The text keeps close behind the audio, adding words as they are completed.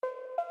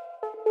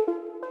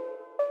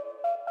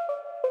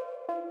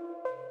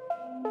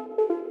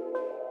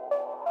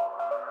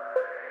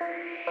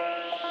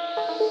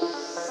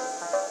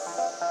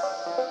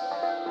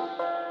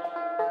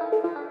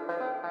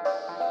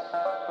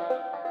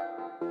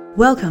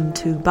Welcome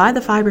to By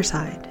the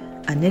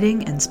Fiberside, a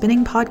knitting and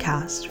spinning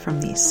podcast from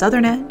the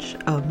southern edge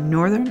of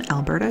northern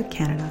Alberta,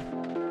 Canada.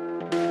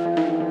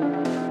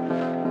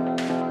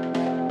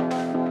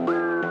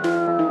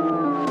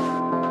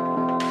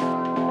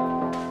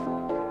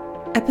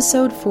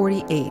 Episode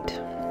 48,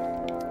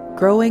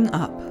 Growing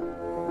Up.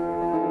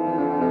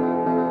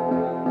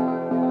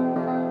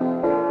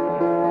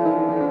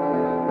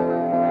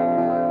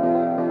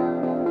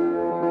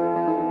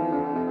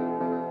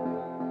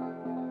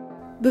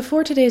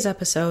 Before today's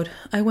episode,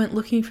 I went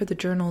looking for the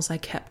journals I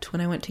kept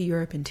when I went to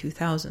Europe in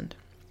 2000.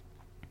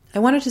 I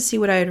wanted to see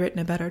what I had written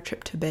about our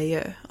trip to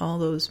Bayeux all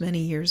those many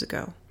years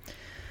ago.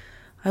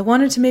 I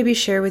wanted to maybe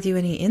share with you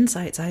any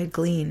insights I had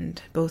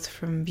gleaned, both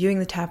from viewing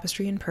the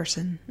tapestry in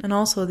person and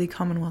also the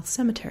Commonwealth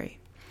Cemetery.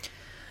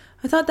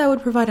 I thought that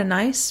would provide a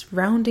nice,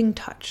 rounding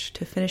touch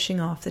to finishing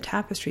off the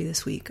tapestry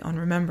this week on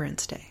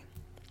Remembrance Day.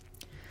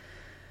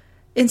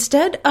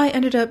 Instead, I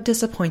ended up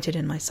disappointed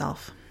in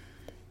myself.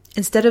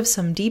 Instead of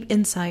some deep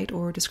insight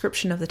or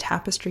description of the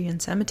tapestry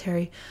and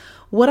cemetery,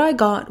 what I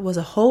got was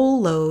a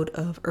whole load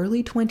of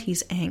early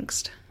 20s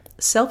angst,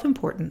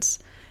 self-importance,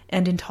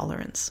 and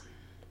intolerance.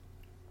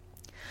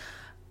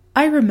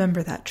 I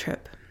remember that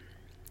trip.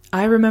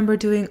 I remember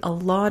doing a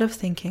lot of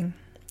thinking,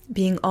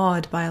 being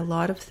awed by a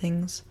lot of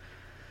things,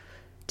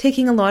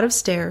 taking a lot of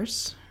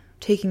stairs,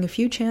 taking a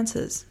few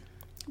chances,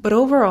 but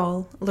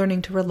overall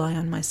learning to rely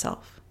on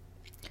myself.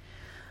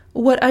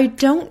 What I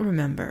don't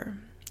remember,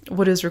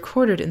 what is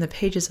recorded in the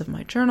pages of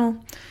my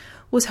journal,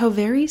 was how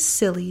very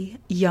silly,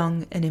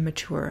 young, and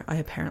immature I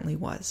apparently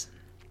was.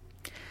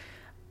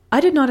 I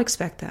did not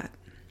expect that,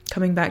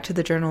 coming back to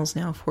the journals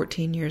now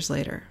 14 years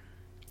later.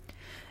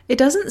 It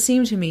doesn't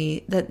seem to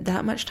me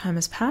that much time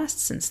has passed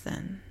since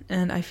then,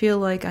 and I feel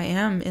like I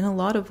am, in a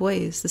lot of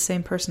ways, the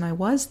same person I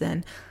was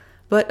then,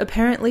 but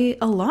apparently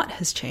a lot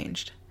has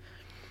changed.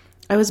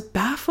 I was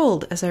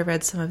baffled as I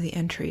read some of the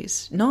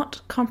entries,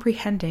 not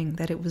comprehending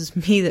that it was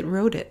me that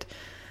wrote it,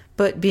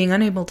 but being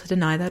unable to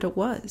deny that it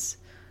was.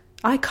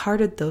 I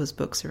carted those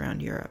books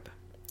around Europe.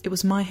 It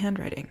was my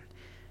handwriting.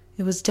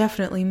 It was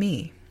definitely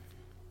me.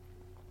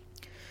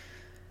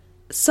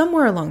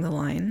 Somewhere along the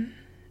line,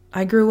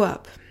 I grew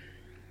up.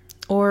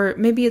 Or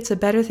maybe it's a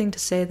better thing to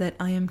say that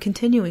I am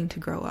continuing to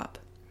grow up.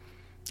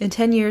 In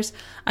 10 years,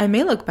 I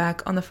may look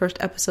back on the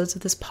first episodes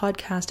of this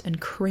podcast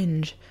and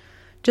cringe,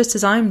 just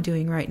as I'm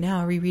doing right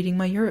now rereading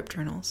my Europe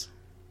journals.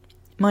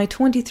 My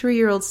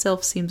 23-year-old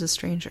self seems a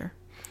stranger.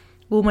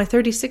 Will my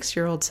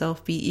 36-year-old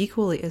self be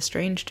equally as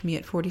strange to me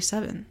at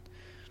 47?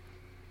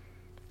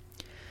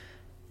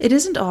 It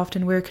isn't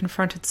often we're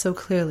confronted so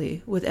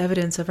clearly with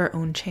evidence of our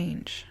own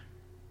change.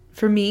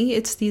 For me,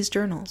 it's these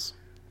journals.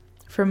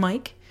 For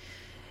Mike,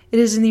 it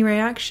is in the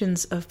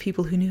reactions of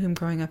people who knew him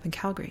growing up in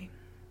Calgary.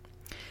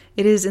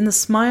 It is in the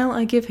smile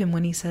I give him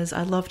when he says,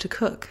 "I love to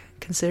cook,"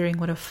 considering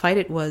what a fight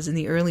it was in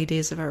the early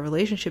days of our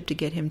relationship to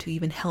get him to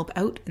even help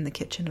out in the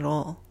kitchen at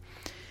all.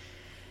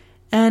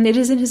 And it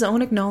is in his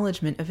own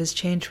acknowledgement of his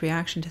changed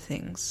reaction to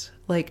things,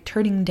 like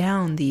turning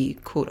down the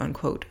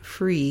quote-unquote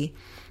free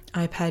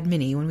iPad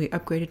mini when we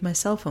upgraded my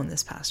cell phone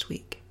this past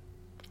week.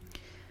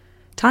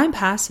 Time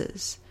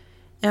passes,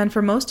 and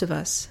for most of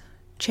us,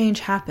 change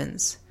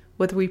happens,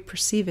 whether we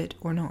perceive it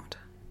or not.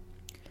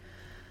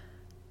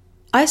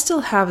 I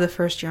still have the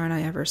first yarn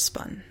I ever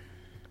spun.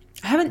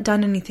 I haven't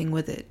done anything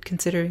with it,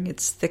 considering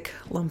it's thick,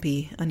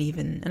 lumpy,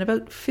 uneven, and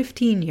about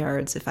 15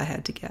 yards if I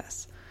had to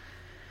guess.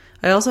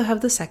 I also have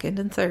the second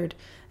and third,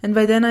 and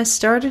by then I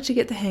started to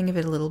get the hang of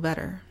it a little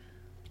better.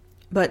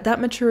 But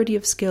that maturity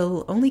of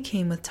skill only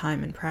came with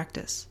time and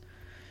practice.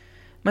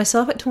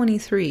 Myself at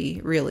 23,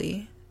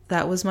 really,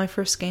 that was my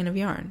first skein of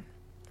yarn.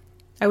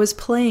 I was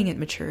playing at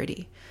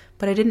maturity,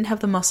 but I didn't have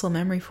the muscle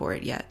memory for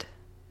it yet.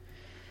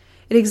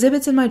 It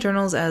exhibits in my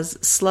journals as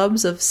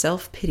slubs of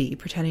self-pity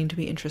pretending to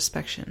be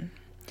introspection,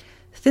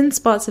 thin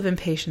spots of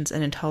impatience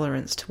and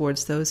intolerance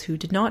towards those who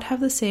did not have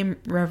the same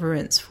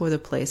reverence for the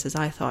place as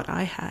I thought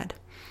I had,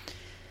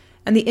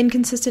 and the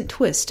inconsistent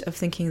twist of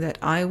thinking that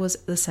I was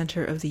the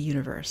center of the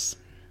universe.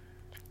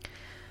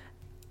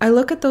 I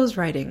look at those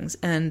writings,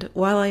 and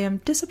while I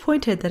am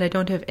disappointed that I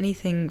don't have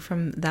anything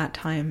from that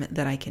time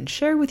that I can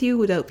share with you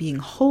without being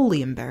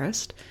wholly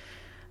embarrassed,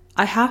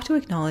 I have to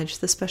acknowledge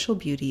the special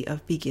beauty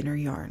of beginner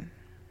yarn.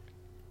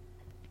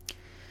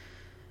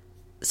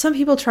 Some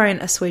people try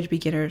and assuage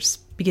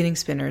beginning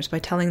spinners by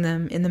telling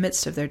them, in the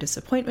midst of their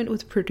disappointment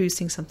with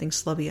producing something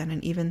slubby and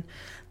uneven,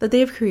 that they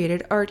have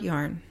created art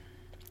yarn.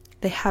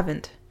 They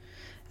haven't.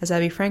 As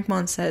Abby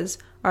Frankmont says,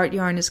 art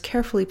yarn is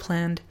carefully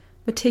planned,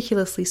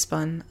 meticulously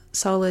spun,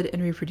 solid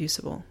and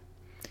reproducible.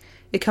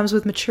 It comes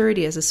with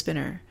maturity as a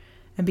spinner,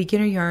 and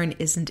beginner yarn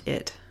isn't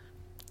it.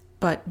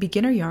 But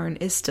beginner yarn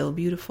is still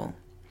beautiful.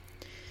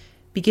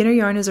 Beginner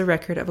yarn is a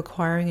record of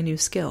acquiring a new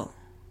skill,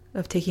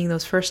 of taking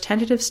those first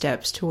tentative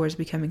steps towards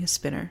becoming a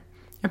spinner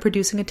and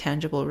producing a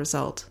tangible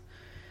result.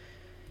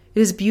 It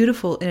is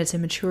beautiful in its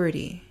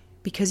immaturity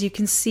because you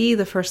can see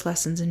the first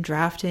lessons in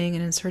drafting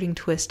and inserting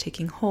twist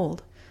taking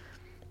hold.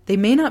 They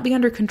may not be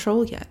under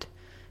control yet,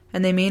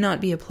 and they may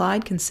not be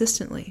applied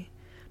consistently,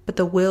 but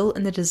the will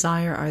and the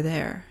desire are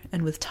there,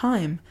 and with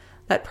time,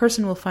 that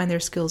person will find their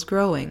skills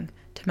growing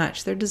to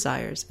match their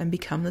desires and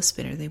become the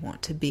spinner they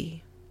want to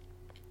be.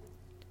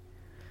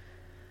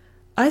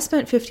 I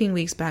spent 15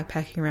 weeks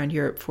backpacking around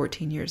Europe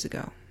 14 years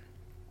ago.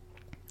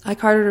 I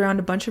carted around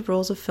a bunch of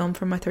rolls of film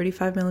from my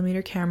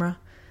 35mm camera,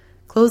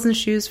 clothes and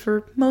shoes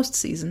for most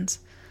seasons,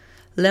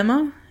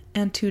 lemma,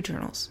 and 2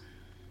 journals.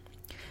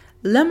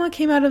 Lemma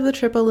came out of the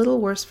trip a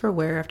little worse for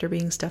wear after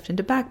being stuffed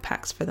into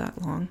backpacks for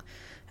that long,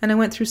 and I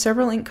went through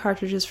several ink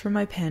cartridges for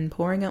my pen,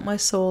 pouring out my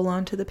soul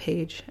onto the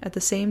page at the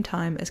same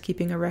time as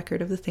keeping a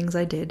record of the things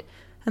I did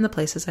and the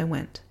places I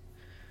went.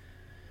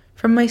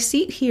 From my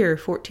seat here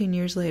 14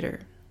 years later,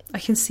 I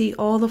can see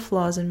all the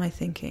flaws in my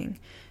thinking,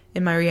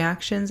 in my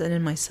reactions, and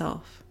in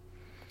myself.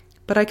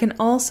 But I can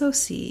also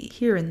see,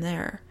 here and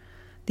there,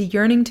 the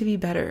yearning to be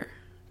better,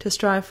 to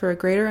strive for a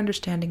greater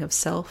understanding of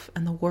self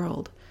and the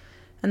world,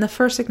 and the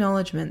first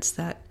acknowledgements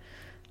that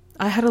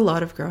I had a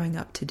lot of growing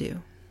up to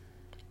do.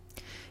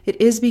 It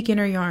is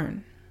beginner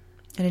yarn,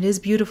 and it is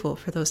beautiful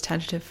for those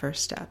tentative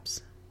first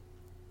steps.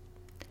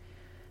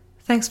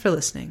 Thanks for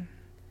listening.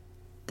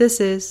 This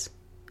is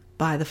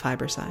By the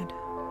Fiber Side.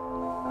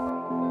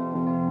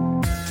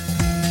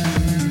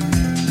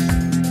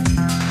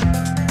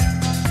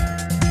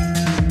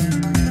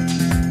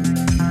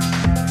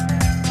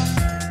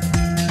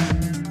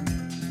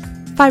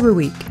 Fiber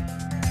Week.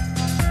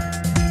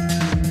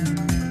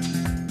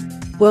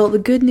 Well, the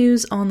good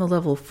news on the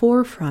level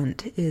 4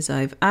 front is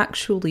I've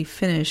actually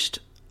finished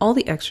all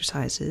the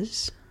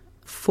exercises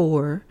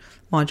for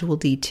module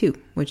D2,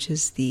 which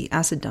is the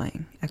acid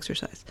dyeing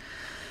exercise.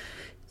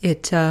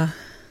 That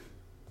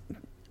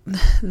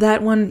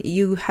one,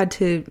 you had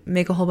to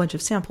make a whole bunch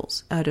of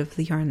samples out of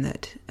the yarn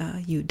that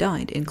you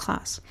dyed in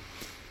class.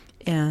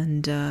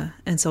 And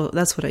so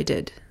that's what I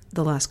did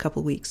the last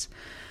couple weeks.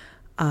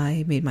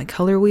 I made my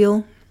color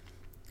wheel,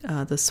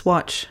 the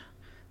swatch.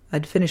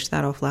 I'd finished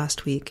that off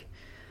last week.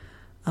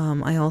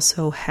 I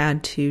also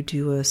had to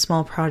do a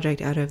small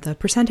project out of the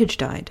percentage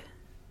dyed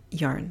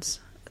yarns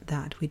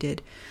that we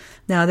did.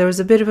 Now, there was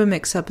a bit of a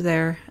mix-up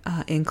there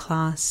in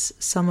class.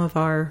 Some of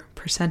our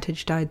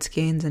percentage dyed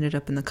skeins ended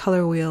up in the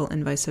color wheel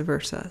and vice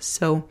versa.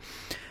 So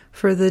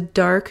for the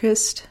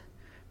darkest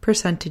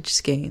percentage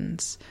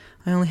skeins,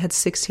 I only had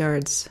 6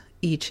 yards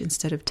each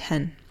instead of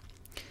 10.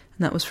 And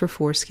that was for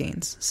 4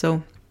 skeins.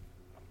 So,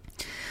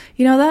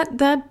 you know,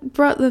 that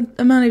brought the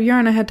amount of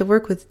yarn I had to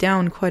work with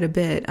down quite a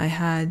bit. I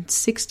had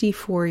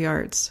 64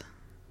 yards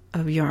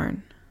of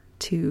yarn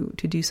to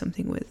do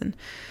something with. And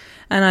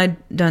I'd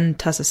done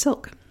Tussa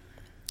silk.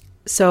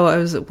 So I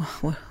was,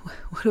 what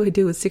do I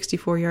do with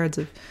 64 yards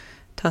of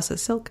Tussa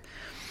silk?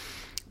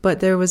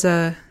 But there was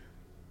a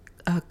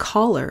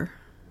collar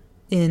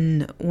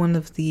in one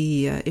of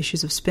the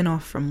issues of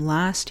Spin-Off from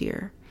last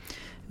year.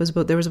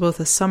 There was both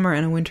a summer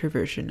and a winter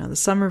version. Now, the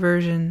summer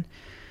version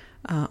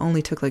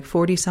only took like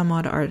 40 some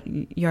odd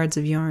yards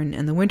of yarn,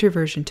 and the winter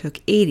version took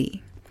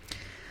 80.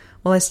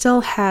 Well, I still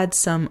had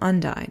some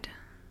undyed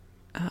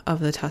of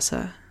the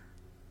Tussa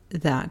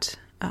that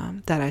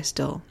I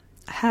still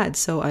had,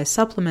 so I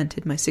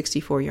supplemented my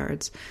 64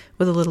 yards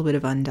with a little bit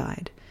of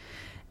undyed,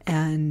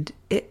 and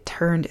it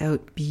turned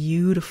out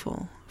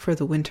beautiful for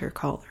the winter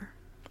collar.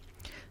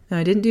 Now,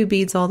 I didn't do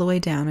beads all the way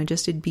down, I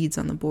just did beads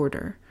on the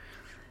border.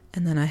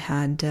 And then I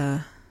had,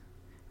 I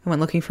went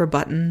looking for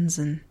buttons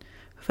and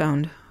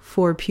found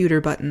 4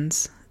 pewter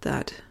buttons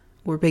that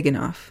were big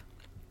enough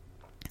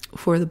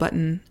for the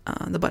button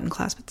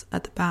clasp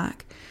at the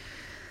back.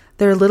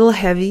 They're a little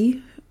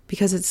heavy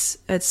because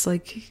it's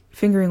like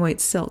fingering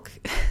weight silk.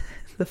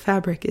 The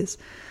fabric is,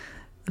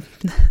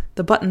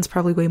 the buttons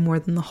probably weigh more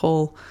than the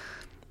whole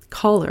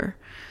collar,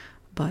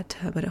 but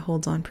it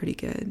holds on pretty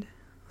good.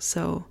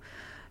 So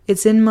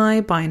it's in my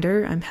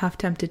binder. I'm half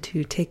tempted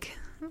to take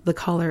the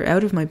collar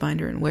out of my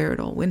binder and wear it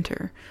all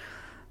winter,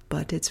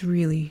 but it's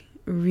really,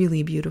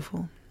 really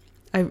beautiful.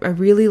 I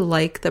really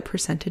like the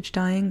percentage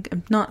dyeing.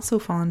 I'm not so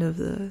fond of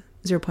the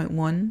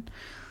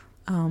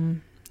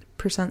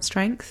 0.1%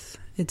 strength.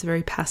 It's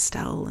very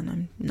pastel, and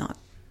I'm not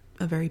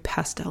a very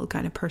pastel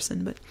kind of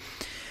person,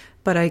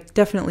 but I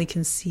definitely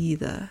can see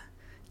the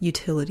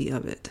utility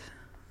of it.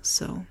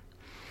 So,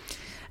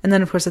 and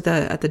then of course at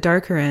the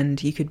darker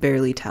end, you could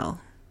barely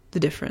tell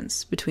the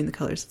difference between the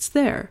colors. It's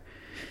there.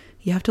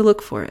 You have to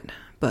look for it,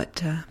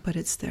 but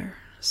it's there.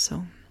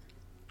 So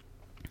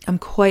I'm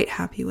quite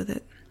happy with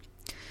it.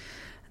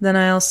 Then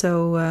I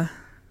also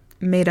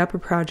made up a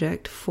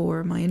project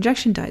for my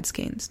injection dyed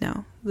skeins.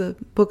 Now, the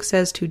book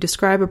says to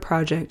describe a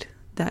project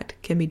that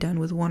can be done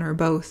with one or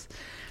both.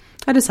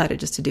 I decided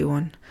just to do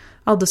one.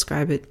 I'll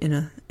describe it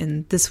in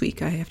this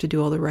week. I have to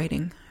do all the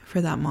writing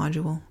for that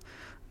module,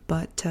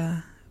 but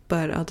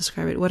I'll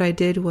describe it. What I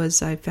did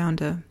was I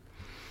found a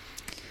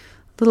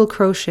little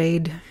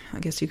crocheted, I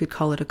guess you could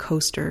call it a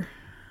coaster,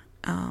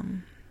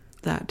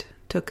 that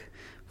took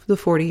the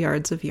 40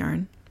 yards of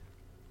yarn.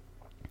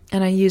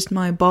 And I used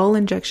my ball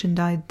injection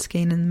dyed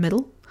skein in the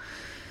middle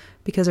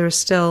because it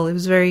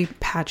was very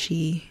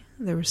patchy.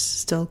 There was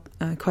still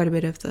quite a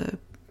bit of the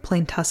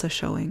plain Tussa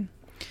showing.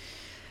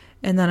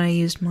 And then I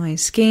used my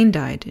skein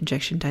dyed,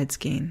 injection dyed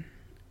skein,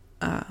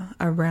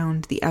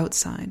 around the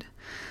outside.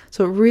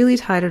 So it really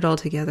tied it all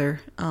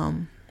together.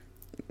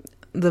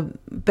 The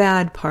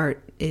bad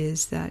part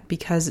is that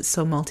because it's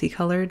so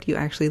multicolored, you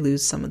actually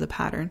lose some of the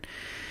pattern.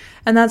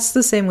 And that's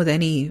the same with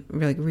any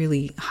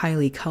really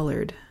highly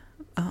colored,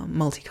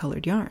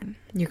 multicolored yarn.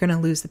 You're going to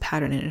lose the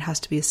pattern, and it has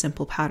to be a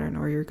simple pattern,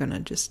 or you're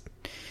going to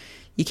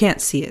you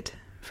can't see it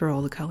for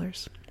all the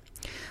colors.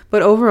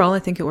 But overall, I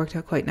think it worked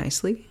out quite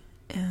nicely,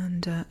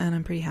 and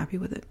I'm pretty happy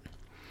with it.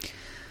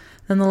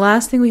 Then the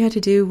last thing we had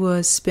to do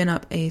was spin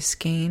up a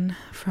skein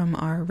from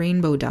our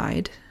rainbow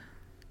dyed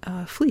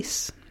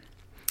fleece.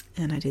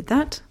 And I did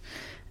that,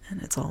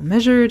 and it's all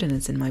measured, and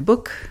it's in my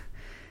book,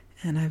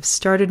 and I've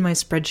started my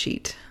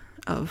spreadsheet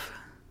of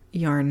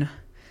yarn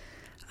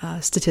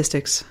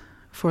statistics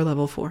for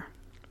level 4.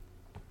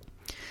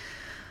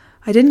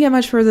 I didn't get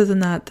much further than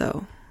that,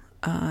 though.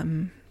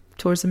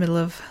 Towards the middle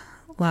of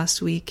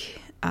last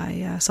week,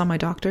 I saw my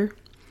doctor,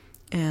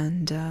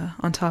 and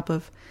on top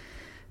of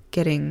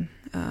getting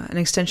an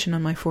extension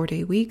on my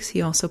 4-day weeks,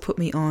 he also put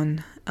me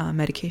on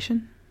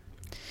medication,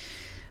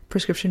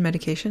 prescription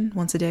medication,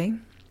 once a day.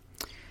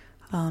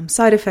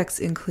 Side effects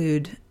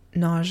include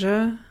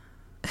nausea,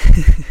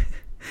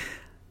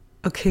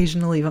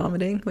 occasionally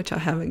vomiting, which I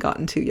haven't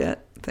gotten to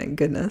yet, thank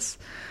goodness,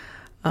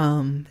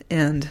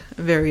 and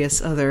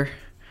various other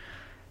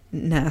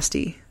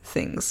nasty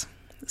things.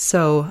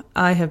 So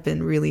I have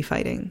been really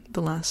fighting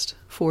the last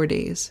 4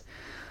 days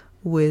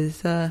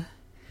with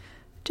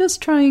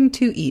just trying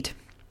to eat.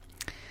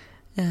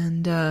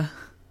 And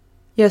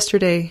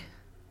yesterday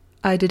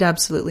I did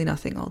absolutely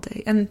nothing all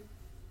day. And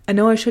I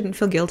know I shouldn't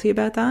feel guilty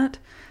about that,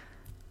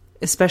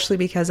 especially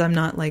because I'm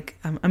not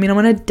I'm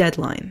on a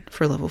deadline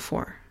for level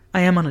 4.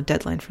 I am on a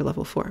deadline for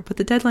level 4, but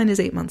the deadline is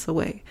 8 months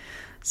away.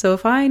 So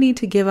if I need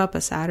to give up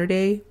a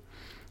Saturday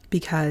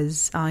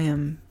because I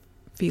am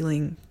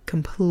feeling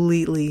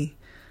completely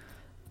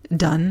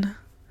done,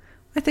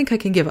 I think I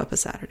can give up a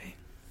Saturday.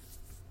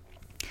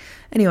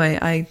 Anyway,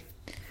 I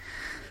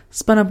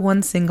spun up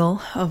one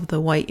single of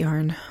the white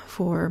yarn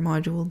for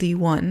module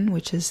D1,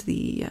 which is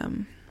the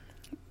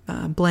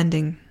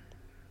blending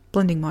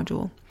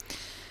module.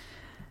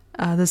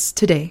 This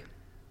today,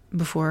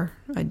 before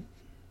I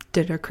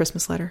did our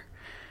Christmas letter.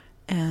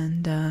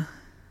 And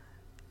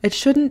it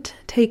shouldn't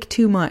take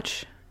too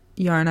much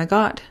yarn. I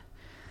got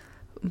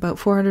about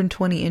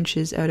 420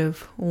 inches out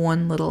of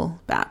one little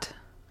bat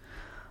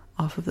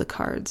off of the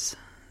cards.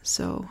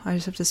 So I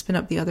just have to spin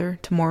up the other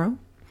tomorrow,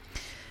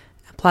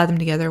 apply them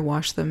together,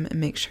 wash them, and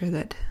make sure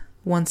that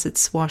once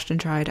it's washed and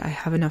dried, I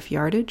have enough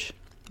yardage,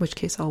 in which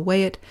case I'll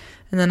weigh it,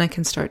 and then I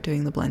can start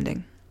doing the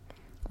blending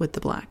with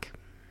the black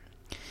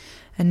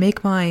and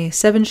make my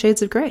 7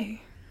 shades of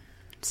gray.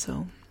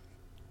 So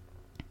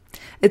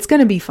it's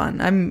going to be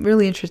fun. I'm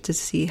really interested to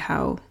see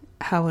how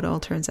it all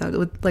turns out.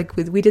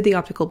 We did the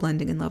optical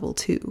blending in level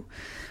 2,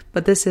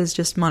 but this is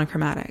just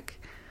monochromatic.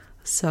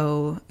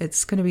 So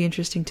it's going to be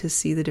interesting to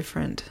see the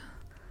different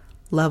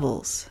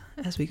levels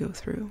as we go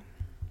through.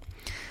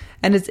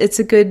 And it's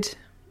a good,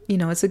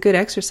 it's a good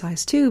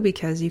exercise too,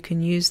 because you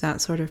can use that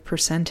sort of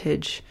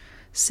percentage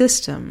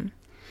system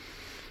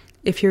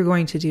if you're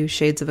going to do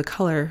shades of a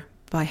color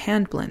by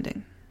hand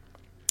blending,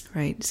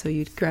 right? So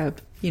you grab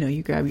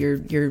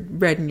your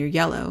red and your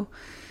yellow,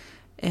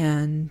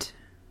 and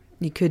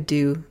you could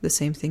do the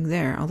same thing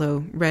there,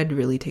 although red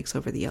really takes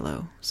over the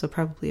yellow. So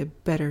probably a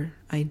better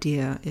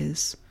idea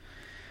is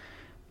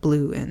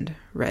blue and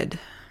red.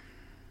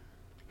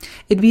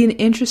 It'd be an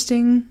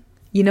interesting,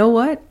 you know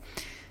what?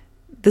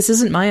 This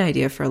isn't my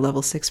idea for a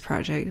level 6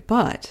 project,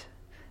 but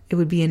it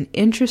would be an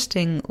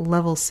interesting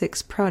level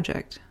 6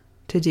 project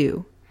to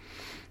do.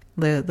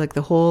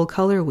 The whole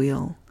color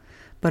wheel,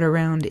 but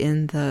around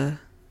in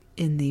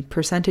the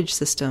percentage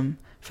system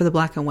for the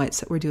black and whites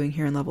that we're doing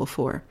here in level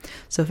 4.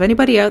 So if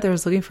anybody out there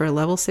is looking for a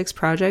level 6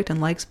 project and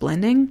likes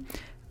blending,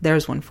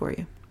 there's one for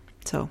you.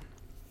 So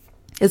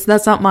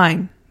that's not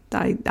mine.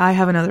 I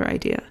have another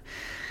idea.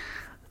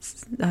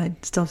 I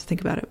still have to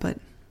think about it, but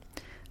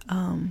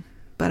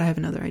I have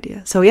another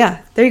idea. So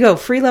yeah, there you go.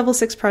 Free level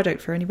 6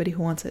 project for anybody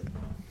who wants it.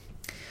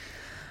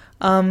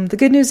 The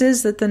good news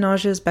is that the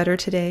nausea is better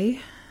today.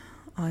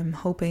 I'm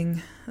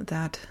hoping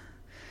that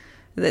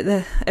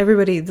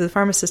everybody, the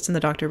pharmacist and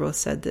the doctor both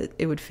said that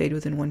it would fade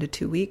within 1 to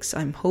 2 weeks.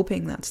 I'm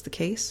hoping that's the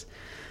case.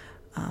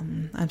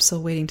 I'm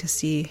still waiting to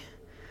see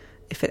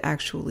if it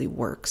actually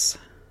works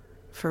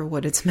for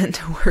what it's meant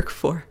to work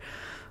for.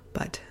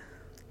 But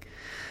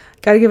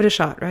got to give it a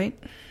shot, right?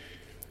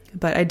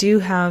 But I do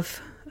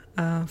have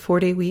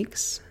 4-day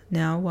weeks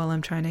now while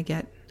I'm trying to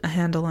get a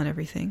handle on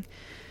everything.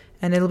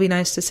 And it'll be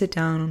nice to sit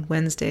down on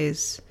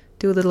Wednesdays,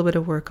 do a little bit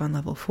of work on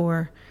level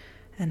 4,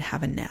 and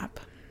have a nap.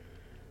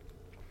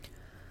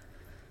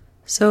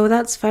 So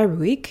that's Fiber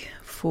Week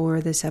for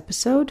this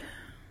episode.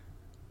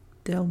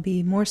 There'll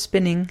be more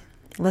spinning,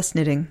 less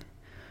knitting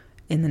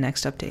in the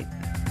next update.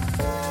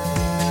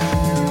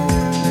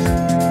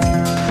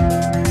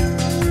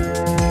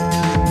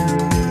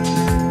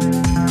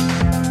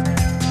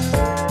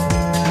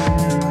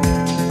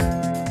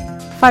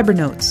 Fiber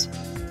notes.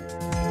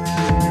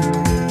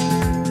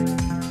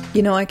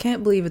 You know, I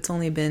can't believe it's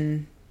only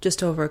been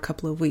just over a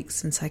couple of weeks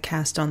since I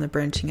cast on the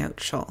branching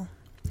out shawl,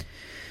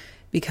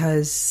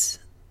 because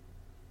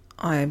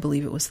I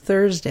believe it was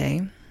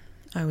Thursday.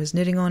 I was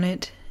knitting on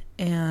it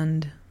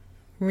and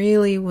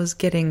really was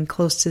getting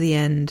close to the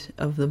end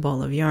of the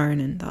ball of yarn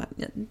and thought,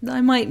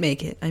 I might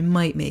make it. And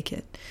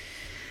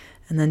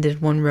then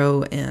did one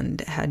row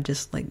and had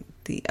just like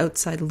the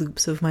outside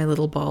loops of my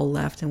little ball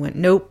left and went,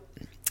 nope,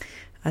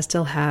 I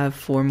still have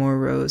 4 more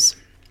rows.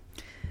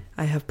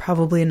 I have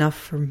probably enough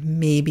for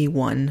maybe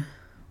 1,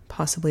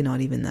 possibly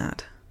not even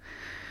that.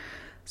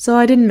 So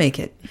I didn't make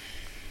it.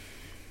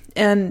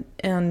 And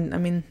I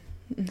mean,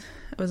 I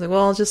was like,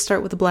 well, I'll just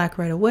start with the black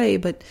right away.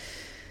 But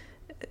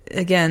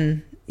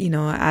again, you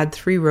know, I add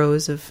 3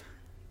 rows of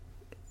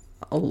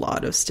a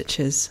lot of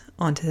stitches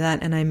onto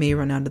that, and I may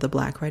run out of the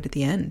black right at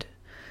the end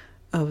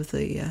of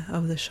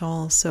the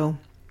shawl. So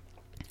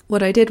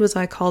what I did was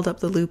I called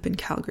up the Loop in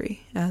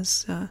Calgary,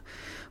 as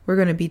we're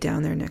going to be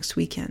down there next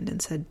weekend,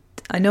 and said,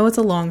 I know it's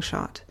a long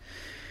shot,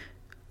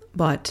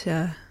 but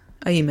I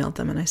emailed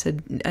them and I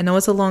said, I know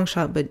it's a long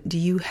shot, but do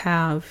you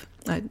have,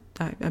 I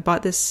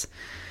bought this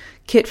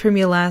kit from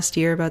you last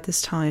year about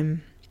this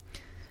time,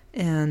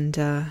 and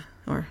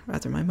or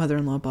rather my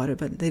mother-in-law bought it,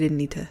 but they didn't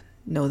need to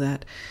know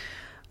that.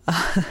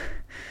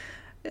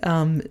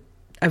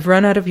 I've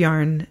run out of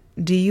yarn.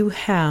 Do you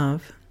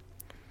have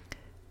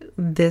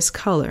this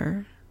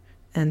color?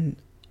 And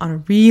on a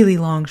really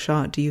long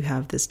shot, do you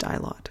have this dye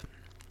lot?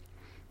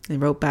 They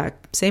wrote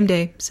back same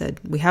day,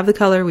 said, we have the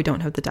color, we don't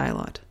have the dye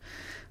lot.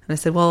 And I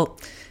said, well,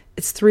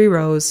 it's 3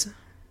 rows,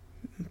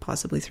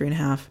 possibly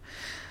 3.5.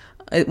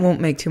 It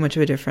won't make too much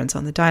of a difference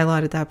on the dye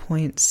lot at that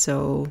point,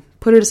 so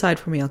put it aside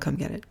for me, I'll come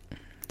get it.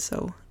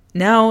 So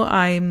now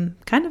I'm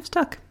kind of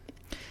stuck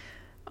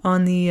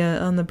on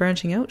the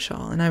branching out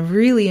shawl, and I've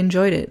really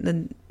enjoyed it.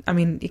 And I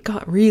mean, it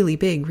got really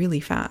big really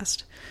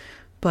fast,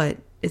 but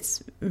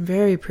it's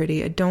very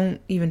pretty. I don't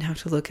even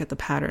have to look at the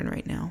pattern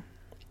right now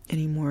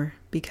anymore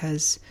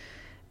because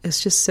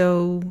it's just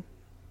so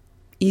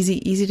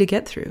easy to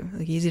get through,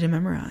 like easy to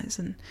memorize,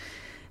 and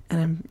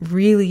I'm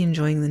really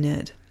enjoying the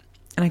knit,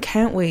 and I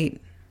can't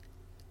wait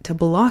to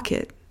block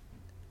it.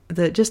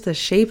 The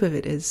shape of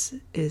it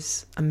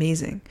is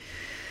amazing.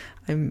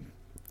 I'm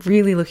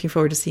really looking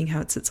forward to seeing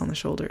how it sits on the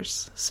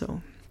shoulders.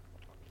 So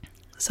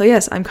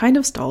yes, I'm kind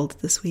of stalled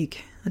this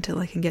week until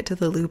I can get to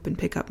the Loop and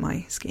pick up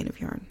my skein of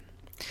yarn.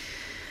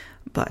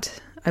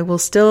 But I will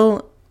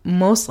still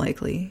most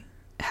likely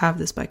have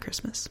this by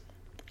Christmas.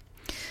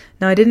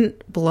 Now, I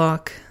didn't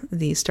block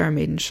the Star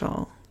Maiden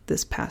shawl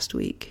this past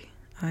week.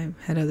 I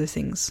had other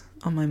things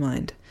on my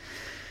mind.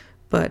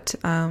 But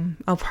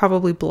I'll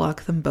probably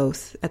block them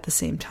both at the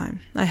same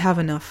time. I have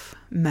enough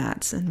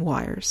mats and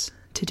wires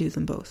to do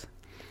them both.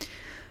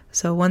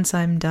 So once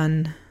I'm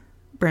done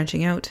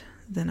branching out,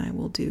 then I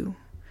will do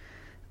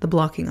the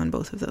blocking on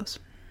both of those.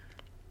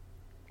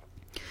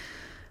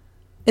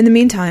 In the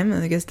meantime,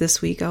 I guess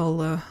this week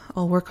I'll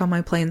work on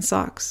my plain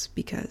socks,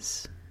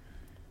 because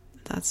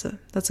that's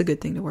a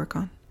good thing to work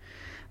on.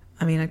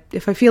 I mean,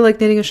 if I feel like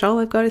knitting a shawl,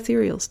 I've got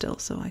ethereal still,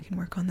 so I can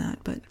work on that.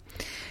 But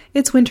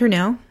it's winter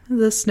now.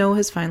 The snow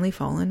has finally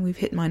fallen. We've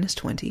hit minus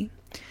 20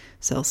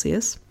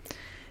 Celsius.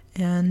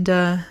 And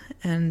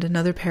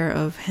another pair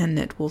of hand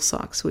knit wool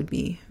socks would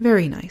be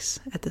very nice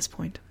at this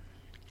point.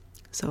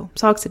 So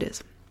socks it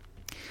is.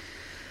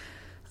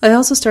 I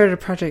also started a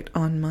project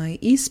on my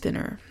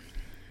e-spinner.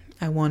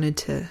 I wanted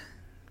to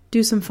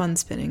do some fun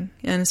spinning,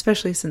 and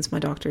especially since my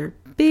doctor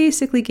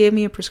basically gave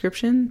me a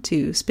prescription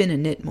to spin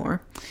and knit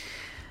more.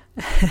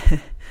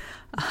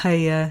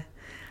 I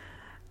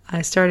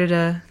just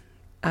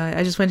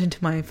went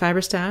into my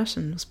fiber stash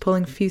and was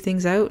pulling a few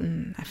things out,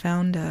 and I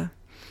found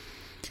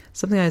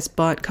something I just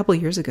bought a couple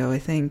of years ago, I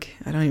think.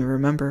 I don't even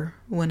remember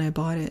when I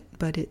bought it,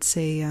 but it's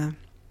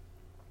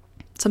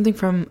something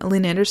from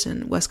Lynn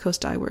Anderson, West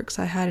Coast Dye Works.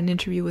 I had an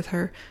interview with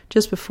her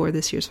just before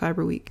this year's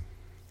Fiber Week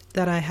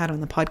that I had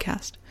on the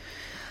podcast.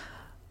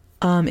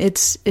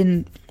 It's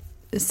in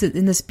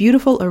this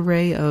beautiful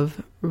array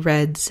of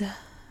reds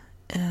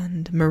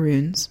and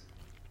maroons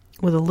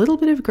with a little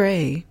bit of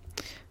gray,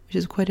 which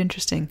is quite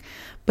interesting.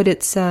 But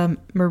it's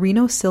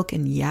merino silk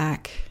and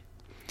yak.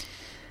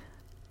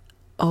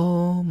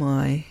 Oh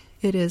my,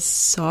 it is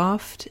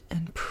soft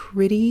and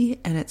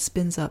pretty, and it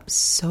spins up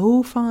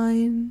so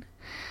fine.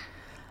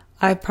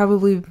 I've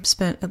probably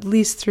spent at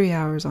least 3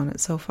 hours on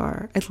it so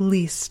far, at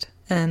least,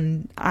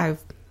 and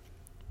I've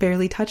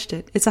barely touched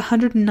it. It's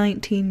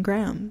 119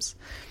 grams.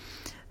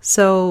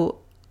 So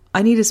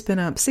I need to spin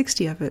up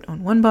 60 of it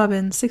on one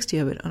bobbin, 60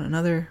 of it on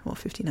another,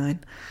 59.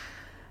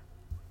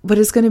 But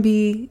it's going to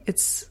be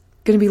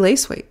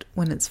lace weight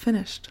when it's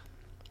finished.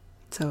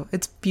 So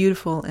it's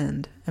beautiful,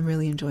 and I'm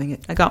really enjoying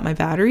it. I got my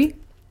battery,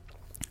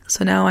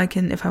 so now I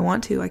can, if I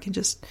want to, I can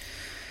just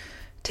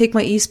take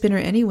my e-spinner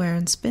anywhere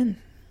and spin,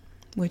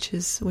 which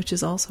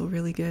is also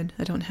really good.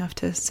 I don't have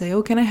to say,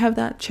 oh, can I have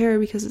that chair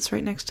because it's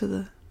right next to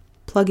the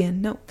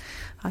plug-in? No,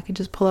 I can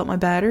just pull out my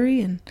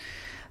battery and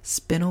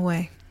spin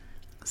away.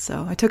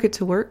 So I took it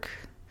to work.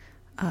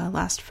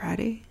 last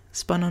Friday.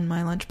 Spun on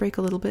my lunch break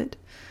a little bit,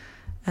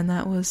 and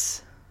that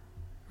was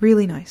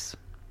really nice.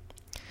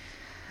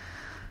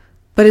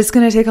 But it's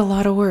going to take a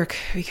lot of work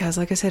because,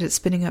 like I said, it's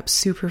spinning up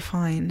super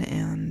fine,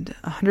 and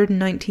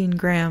 119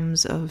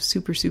 grams of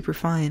super, super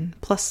fine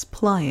plus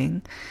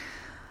plying.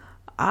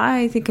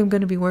 I think I'm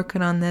going to be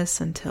working on this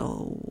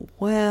until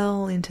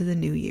well into the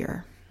new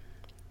year.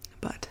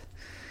 But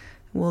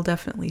we'll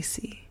definitely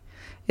see.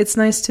 It's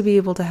nice to be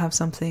able to have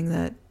something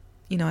that,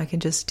 I can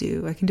just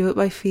do. I can do it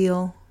by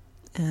feel,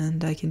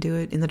 and I can do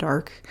it in the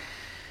dark,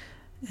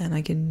 and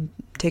I can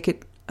take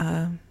it,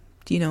 I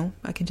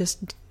can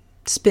just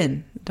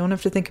spin. Don't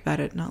have to think about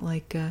it. Not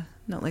like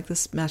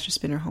this Master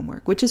Spinner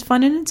homework, which is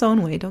fun in its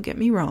own way. Don't get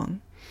me wrong.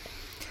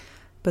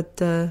 But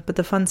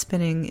the fun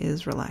spinning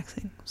is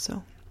relaxing.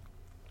 So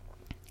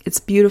it's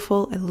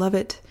beautiful. I love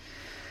it.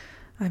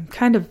 I'm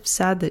kind of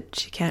sad that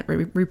she can't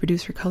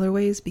reproduce her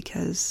colorways,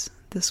 because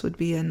this would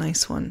be a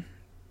nice one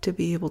to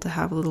be able to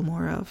have a little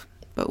more of.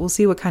 But we'll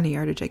see what kind of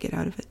yardage I get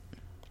out of it.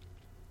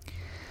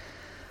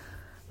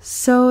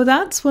 So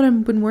that's what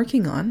I've been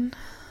working on.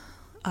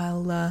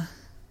 I'll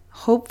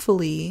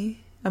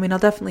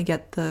definitely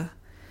get the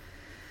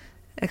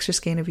extra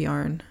skein of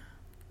yarn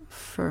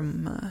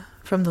from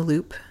the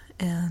loop,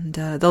 and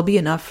there'll be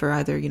enough for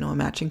either, a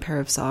matching pair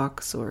of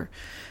socks or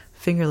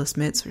fingerless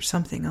mitts or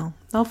something.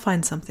 I'll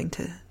find something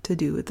to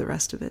do with the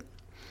rest of it.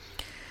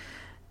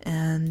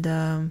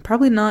 And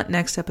probably not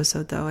next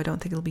episode, though. I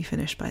don't think it'll be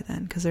finished by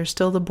then, because there's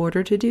still the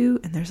border to do,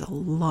 and there's a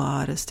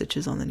lot of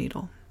stitches on the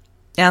needle.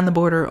 And the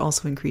border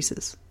also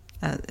increases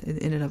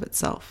in and of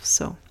itself.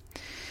 So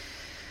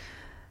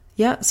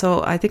yeah,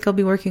 so I think I'll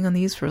be working on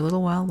these for a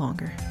little while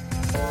longer.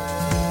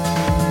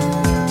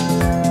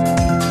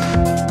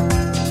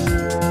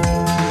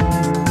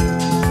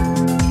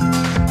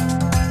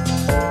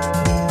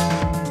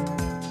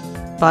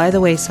 By the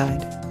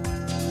Wayside.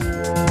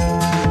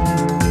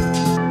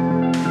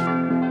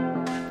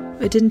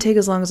 It didn't take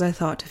as long as I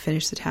thought to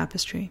finish the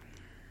tapestry.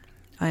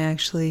 I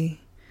actually,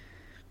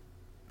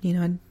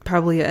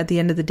 probably at the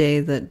end of the day,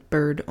 that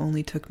bird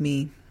only took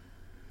me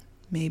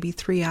maybe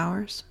 3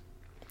 hours.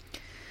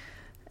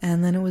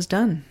 And then it was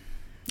done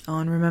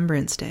on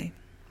Remembrance Day.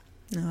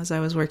 Now, as I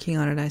was working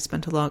on it, I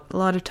spent a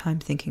lot of time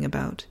thinking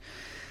about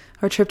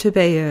our trip to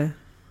Bayeux,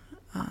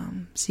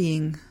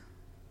 seeing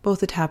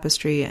both the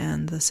tapestry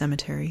and the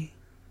cemetery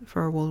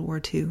for World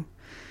War II.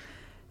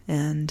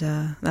 And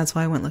that's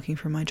why I went looking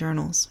for my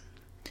journals.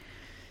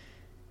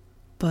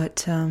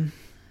 But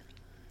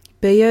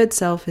Bayeux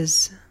itself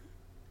is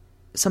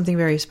something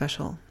very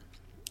special,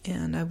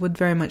 and I would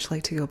very much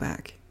like to go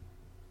back,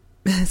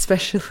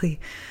 especially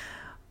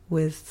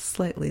with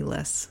slightly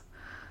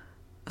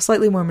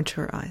more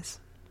mature eyes.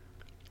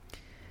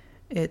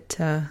 It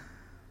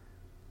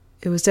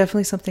was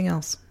definitely something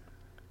else.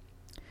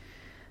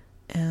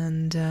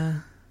 And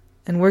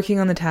working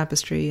on the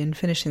tapestry and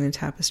finishing the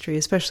tapestry,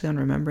 especially on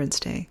Remembrance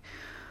Day,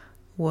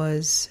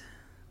 was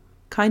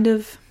kind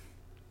of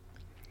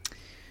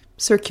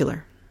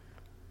circular.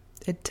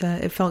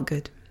 It felt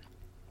good.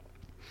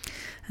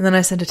 And then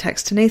I sent a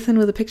text to Nathan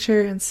with a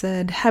picture and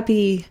said,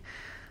 happy,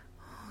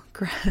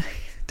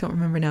 don't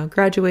remember now,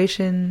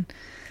 graduation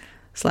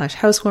 /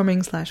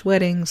 housewarming /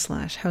 wedding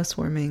 /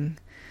 housewarming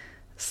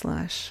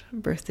 /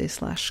 birthday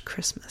 /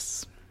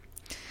 Christmas.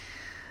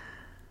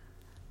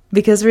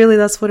 Because really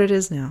that's what it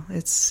is now.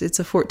 It's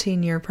a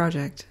 14-year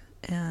project.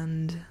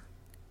 And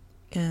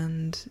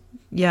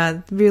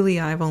yeah,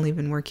 really I've only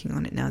been working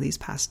on it now these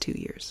past 2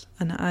 years.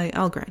 And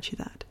I'll grant you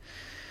that.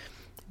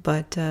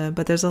 But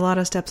there's a lot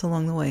of steps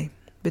along the way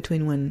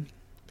between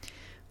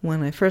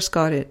when I first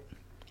got it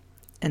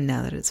and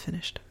now that it's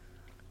finished.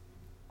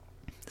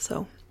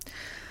 So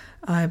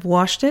I've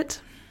washed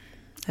it.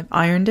 I've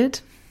ironed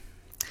it.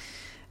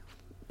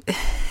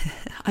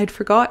 I'd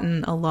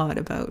forgotten a lot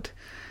about,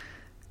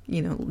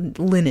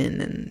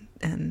 linen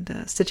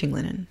and stitching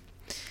linen.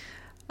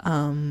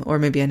 Or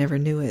maybe I never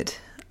knew it.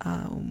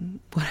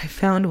 What I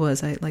found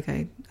was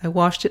I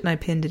washed it and I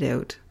pinned it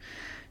out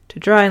to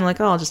dry, and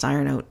I'll just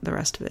iron out the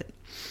rest of it.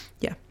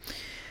 Yeah.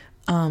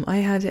 I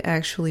had to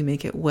actually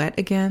make it wet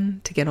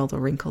again to get all the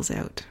wrinkles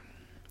out,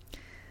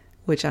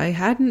 which I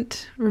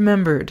hadn't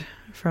remembered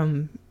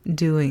from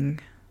doing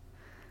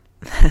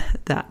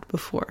that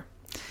before.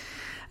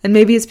 And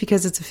maybe it's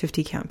because it's a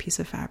 50 count piece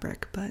of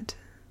fabric, but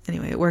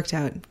anyway, it worked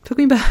out. It took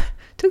me about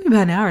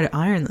an hour to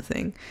iron the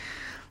thing,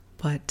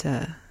 but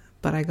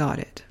I got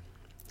it.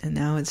 And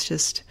now it's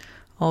just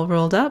all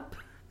rolled up,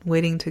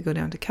 waiting to go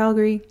down to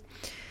Calgary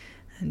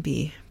and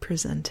be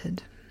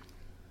presented.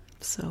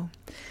 So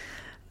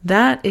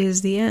that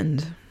is the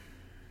end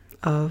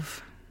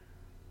of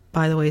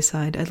By the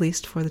Wayside, at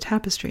least for the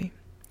tapestry.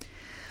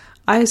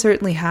 I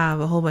certainly have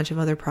a whole bunch of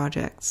other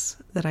projects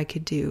that I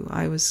could do.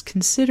 I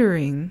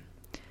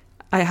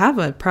have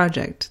a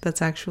project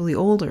that's actually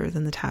older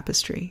than the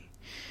tapestry.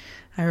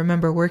 I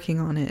remember working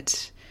on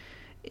it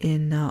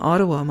in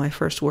Ottawa, my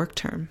first work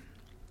term.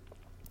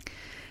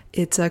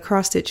 It's a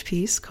cross-stitch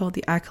piece called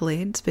The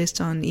Accolades,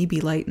 based on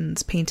E.B.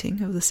 Lighton's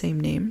painting of the same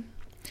name.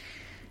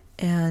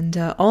 And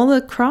all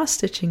the cross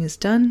stitching is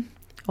done.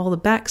 All the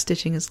back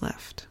stitching is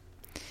left.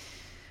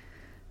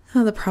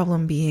 The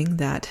problem being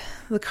that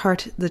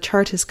the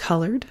chart is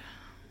colored,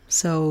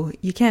 so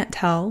you can't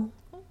tell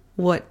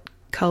what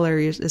color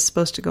is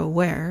supposed to go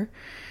where.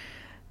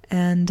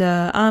 And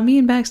me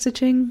and back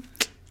stitching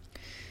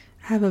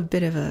have a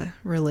bit of a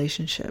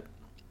relationship,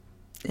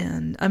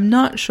 and I'm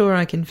not sure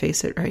I can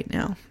face it right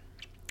now.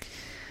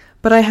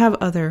 But I have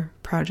other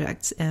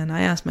projects, and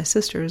I asked my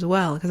sister as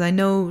well, because I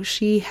know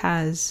she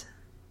has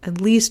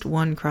at least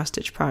one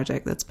cross-stitch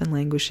project that's been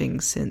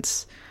languishing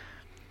since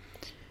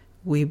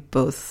we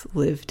both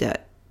lived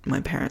at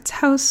my parents'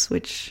 house,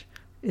 which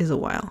is a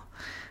while.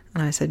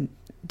 And I said,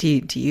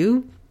 do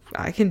you?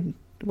 I can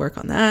work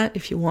on that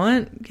if you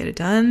want, get it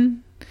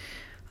done.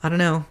 I don't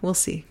know, we'll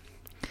see.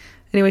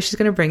 Anyway, she's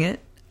going to bring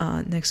it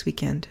next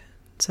weekend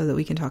so that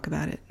we can talk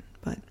about it.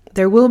 But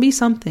there will be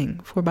something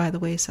for By the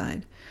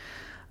Wayside.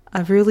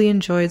 I've really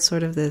enjoyed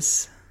sort of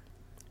this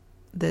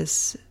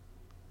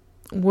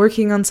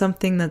working on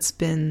something that's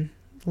been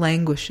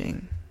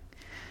languishing,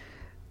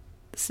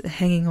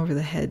 hanging over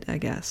the head, I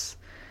guess.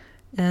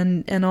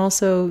 And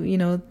also,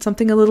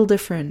 something a little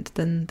different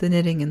than the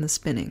knitting and the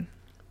spinning.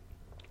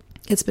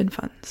 It's been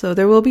fun. So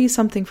there will be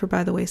something for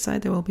By the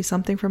Wayside. There will be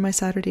something for my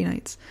Saturday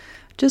nights.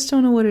 Just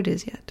don't know what it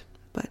is yet.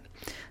 But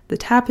the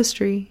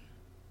tapestry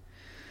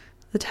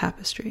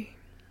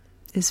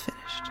is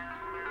finished.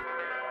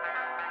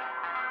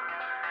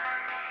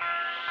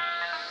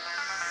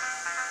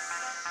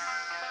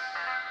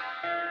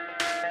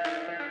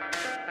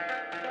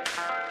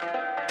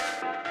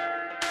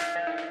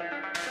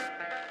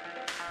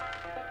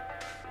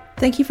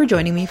 Thank you for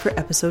joining me for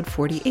episode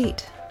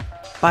 48.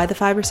 By the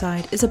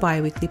Fiberside is a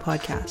bi-weekly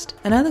podcast,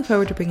 and I look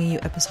forward to bringing you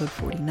episode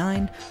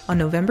 49 on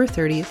November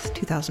 30th,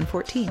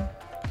 2014.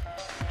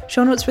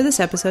 Show notes for this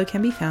episode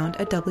can be found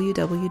at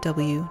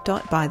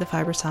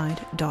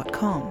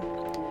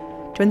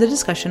www.bythefiberside.com. Join the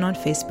discussion on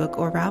Facebook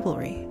or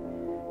Ravelry.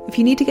 If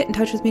you need to get in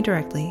touch with me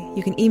directly,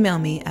 you can email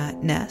me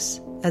at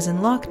ness, as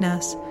in Loch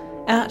Ness,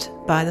 at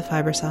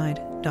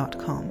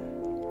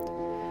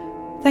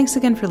bythefiberside.com. Thanks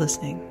again for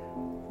listening.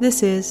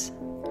 This is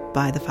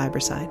By the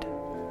Fiberside.